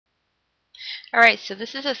Alright, so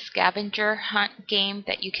this is a scavenger hunt game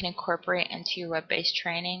that you can incorporate into your web-based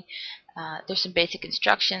training. There's some basic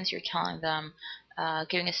instructions. You're telling them,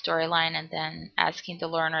 giving a storyline, and then asking the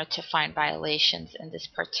learner to find violations. In this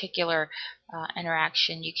particular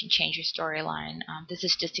interaction, you can change your storyline. This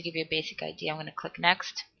is just to give you a basic idea. I'm going to click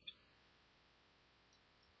Next.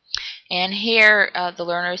 And here the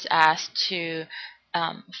learner is asked to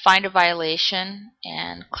find a violation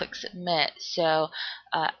and click Submit. So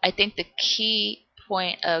I think the key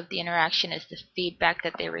point of the interaction is the feedback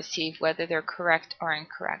that they receive, whether they're correct or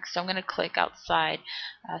incorrect. So I'm going to click outside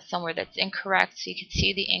somewhere that's incorrect, so you can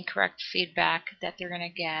see the incorrect feedback that they're going to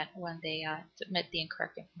get when they submit the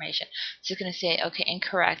incorrect information. So it's going to say, okay,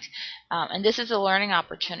 incorrect. And this is a learning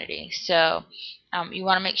opportunity. So you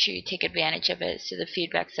want to make sure you take advantage of it. So the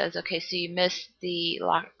feedback says, okay, so you missed the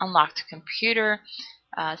unlocked computer.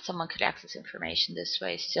 Someone could access information this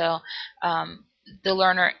way. So the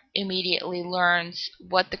learner immediately learns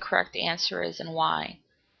what the correct answer is and why.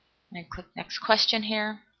 And click Next Question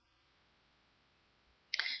here.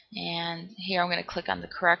 And here I'm going to click on the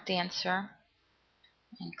correct answer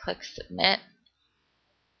and click Submit.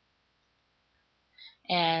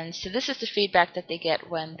 And so this is the feedback that they get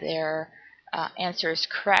when their answer is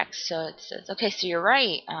correct. So it says, okay, so you're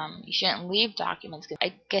right. You shouldn't leave documents.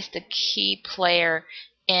 I guess the key player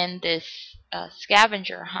in this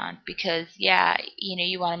scavenger hunt, because yeah,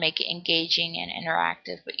 you want to make it engaging and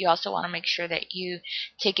interactive, but you also want to make sure that you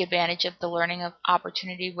take advantage of the learning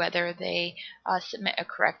opportunity, whether they submit a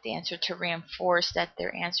correct answer to reinforce that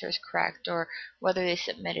their answer is correct, or whether they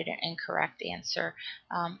submitted an incorrect answer,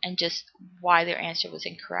 and just why their answer was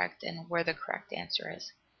incorrect and where the correct answer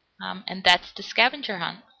is. And that's the scavenger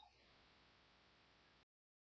hunt.